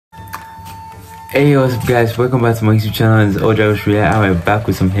Hey, what's up guys, welcome back to my YouTube channel. It's Odragosh Ria. I'm back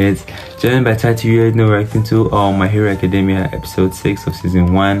with some hits. Joined by title you already know, reacting to My Hero Academia episode 6 of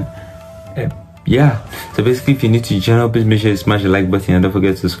season 1. Yeah, so basically if you're new to the channel, please make sure you smash the like button and don't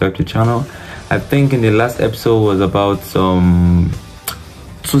forget to subscribe to the channel. I think in the last episode was about so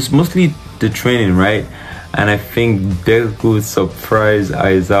it's mostly the training, right? And I think Deku surprised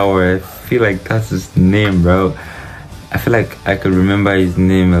Aizawa. I feel like that's his name, bro. I feel like I could remember his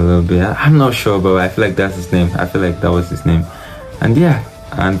name a little bit. I'm not sure, but I feel like that's his name. I feel like that was his name. And yeah,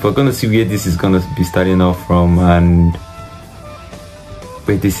 and we're gonna see where this is gonna be starting off from and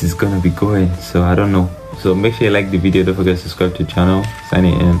where this is gonna be going. So I don't know. So make sure you like the video. Don't forget to subscribe to the channel.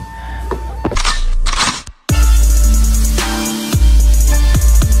 Signing in.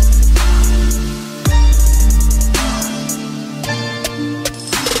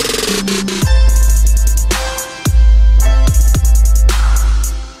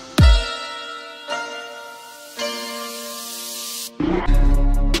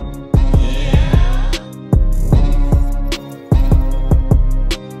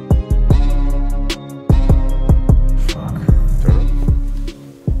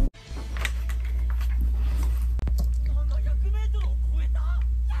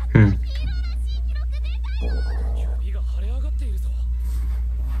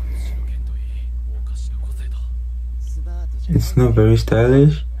 It's not very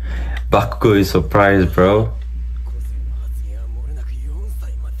stylish. Bakugo is surprised, bro.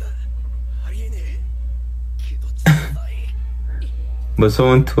 But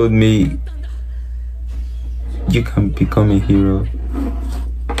someone told me you can become a hero.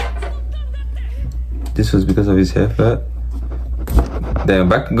 This was because of his haircut. Damn,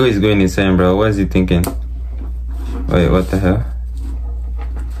 Bakugo is going insane, bro. What is he thinking? Wait, what the hell?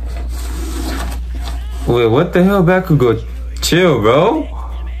 Wait, what the hell, Bakugo? Chill, bro.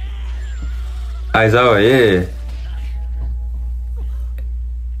 Aizawa, yeah.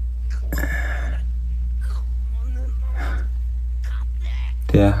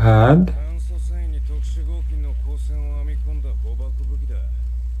 They're hard.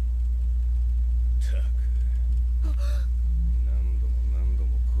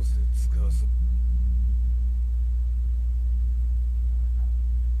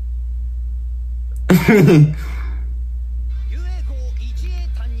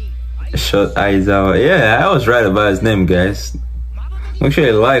 Shot Aizawa. Yeah, I was right about his name, guys. Make sure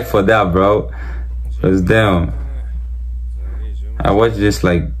you like for that, bro. Cause damn, I watched this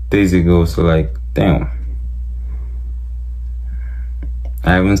like days ago, so like damn,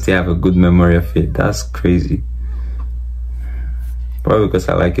 I even still have a good memory of it. That's crazy. Probably because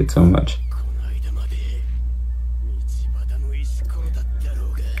I like it so much.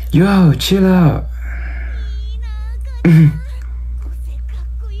 Yo, chill out.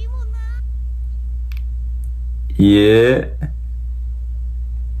 Yeah,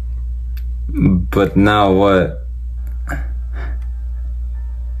 but now what?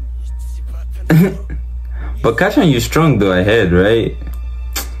 But Kachan, you're strong though. I heard, right?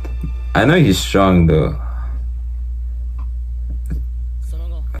 I know he's strong though.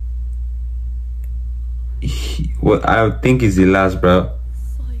 What I think is the last, bro.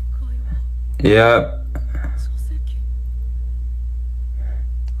 Yeah.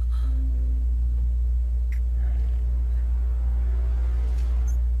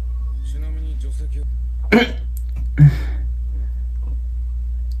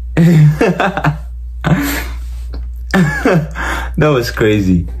 That was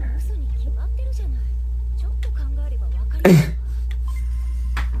crazy.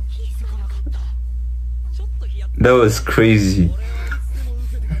 That was crazy.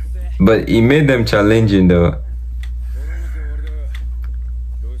 But he made them challenging though.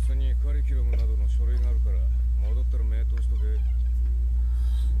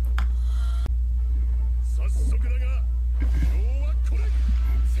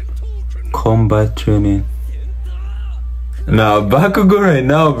 Combat training. Nah, Bakugo right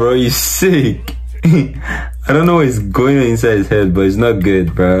now, bro, he's sick. I don't know what's going on inside his head, but it's not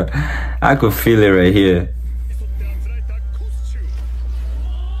good, bro. I could feel it right here.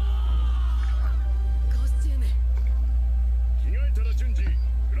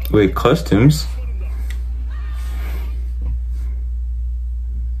 Wait, costumes?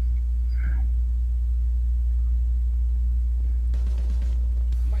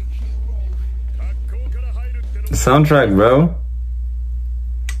 Soundtrack, bro.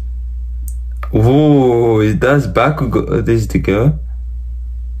 Whoa, that's Bakugo. This is the girl.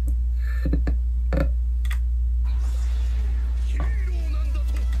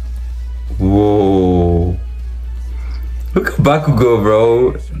 Whoa. Look at Bakugo,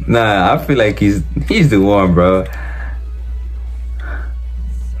 bro. Nah, I feel like he's the one, bro.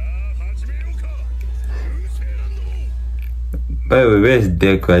 By the way, where's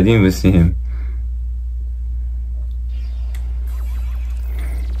Deku? I didn't even see him.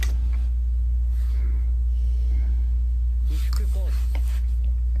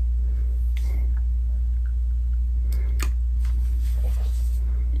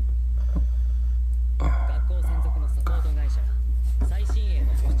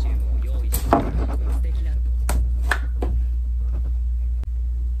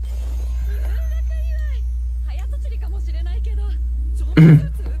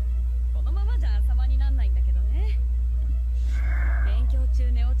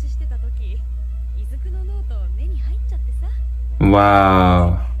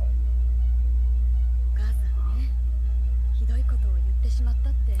 Wow.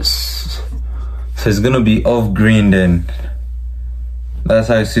 So it's gonna be off green then. That's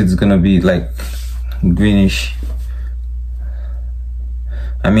how I see it's gonna be, like greenish.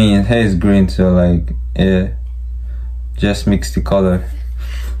 I mean, his hair is green, so like, yeah, just mix the color.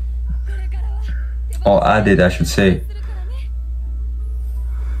 Or added, I should say.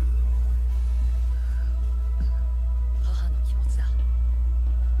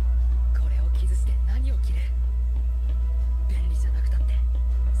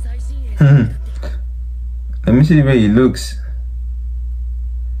 Let me see the way he looks.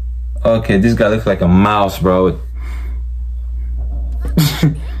 Okay, this guy looks like a mouse, bro.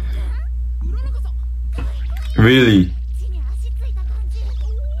 Really?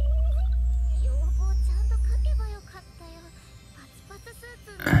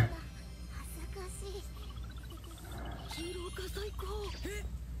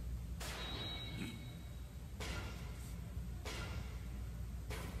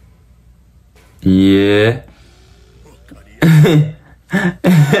 Yeah.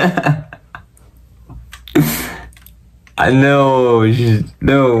 I know.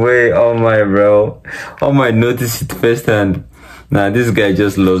 No way. Oh my, bro. Oh my, notice it firsthand. Nah, this guy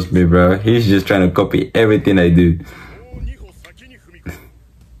just loves me, bro. He's just trying to copy everything I do.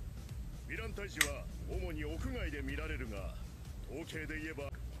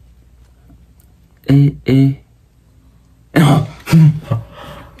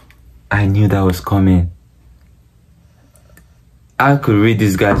 I knew that was coming. I could read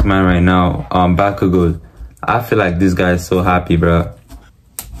this guy's mind right now. Bakugo. I feel like this guy is so happy, bro.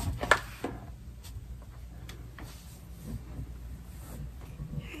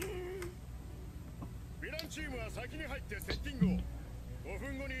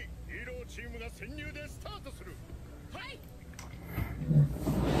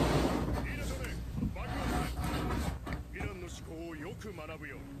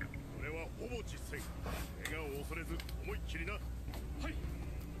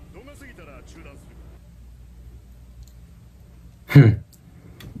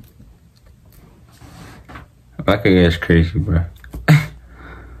 Bakugo is crazy, bro.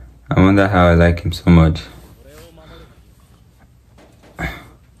 I wonder how I like him so much.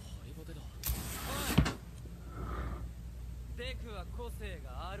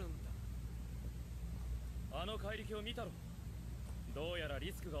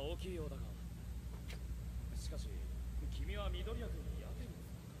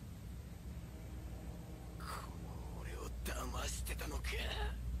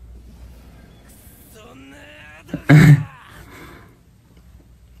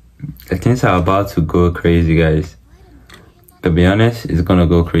 Things are about to go crazy, guys. To be honest, it's gonna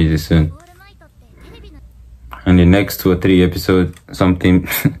go crazy soon. In the next 2 or 3 episodes, something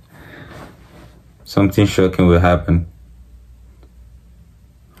shocking will happen.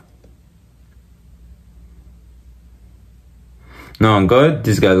 No, on God,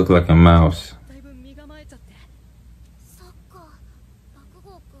 this guy looks like a mouse.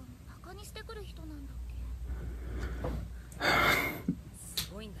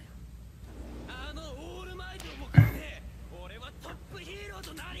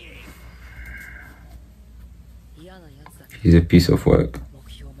 He's a piece of work.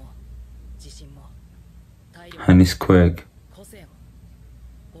 And he's quick.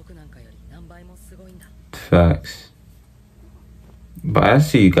 Facts. But I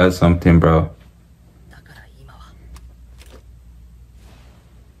see you got something, bro.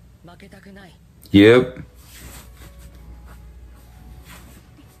 Yep.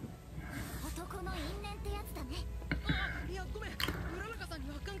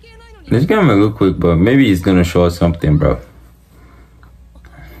 This guy might look quick, but maybe he's gonna show us something, bro.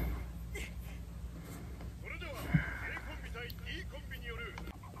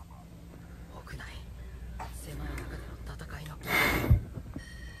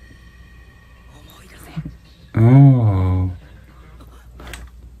 Oh.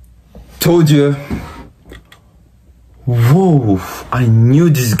 Told you. Whoa. I knew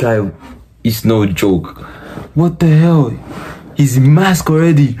this guy is no joke. What the hell? He's masked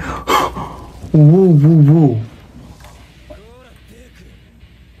already. Whoa, whoa, whoa.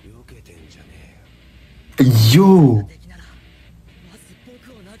 Yo.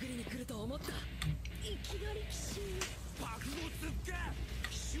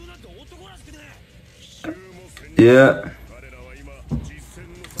 Yeah.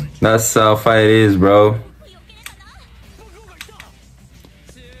 That's how fight is, bro.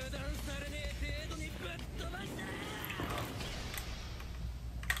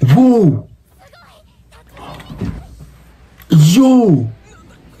 Whoa. Yo.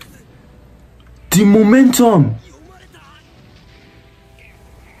 The momentum.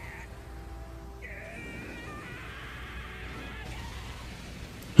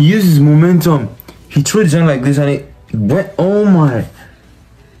 He uses momentum. He threw it down like this and it went. Oh my.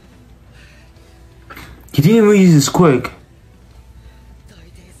 He didn't even use his quirk.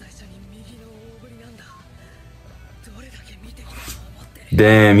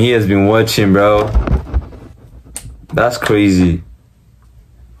 Damn, he has been watching, bro. That's crazy.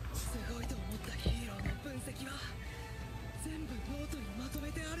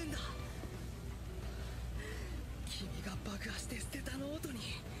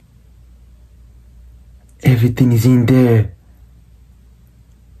 Everything is in there.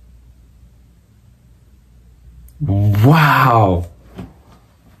 Wow.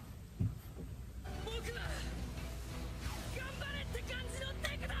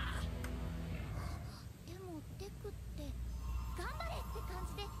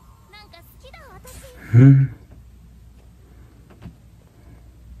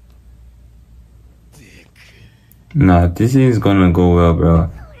 Nah, this is gonna go well, bro.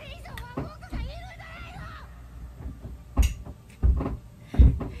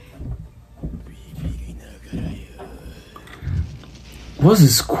 What's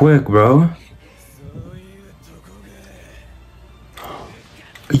this quick, bro?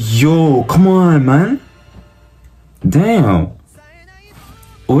 Yo, come on, man. Damn.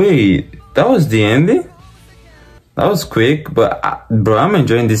 Wait, that was the ending? That was quick, but bro, I'm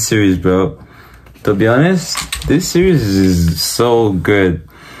enjoying this series, bro. To be honest, this series is so good.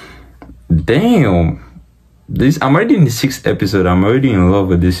 Damn. I'm already in the 6th episode. I'm already in love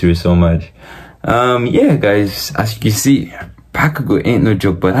with this series so much. Yeah, guys, as you can see, Bakugo ain't no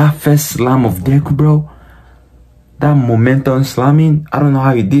joke, but that first slam of Deku, bro, that momentum slamming, I don't know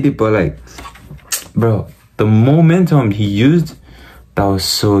how he did it, but like, bro, the momentum he used, that was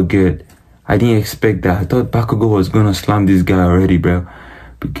so good. I didn't expect that. I thought Bakugo was gonna slam this guy already, bro,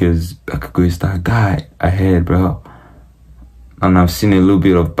 because Bakugo is that guy ahead, bro. And I've seen a little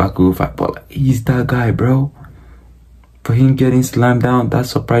bit of Bakugo fight, but like, he's that guy, bro. For him getting slammed down, that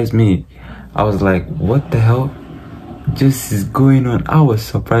surprised me. I was like, what the hell just is going on? I was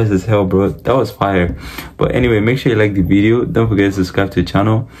surprised as hell, bro. That was fire. But anyway, make sure you like the video. Don't forget to subscribe to the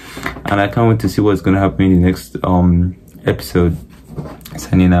channel. And I can't wait to see what's gonna happen in the next episode.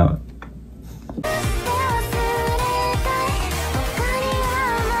 Signing out.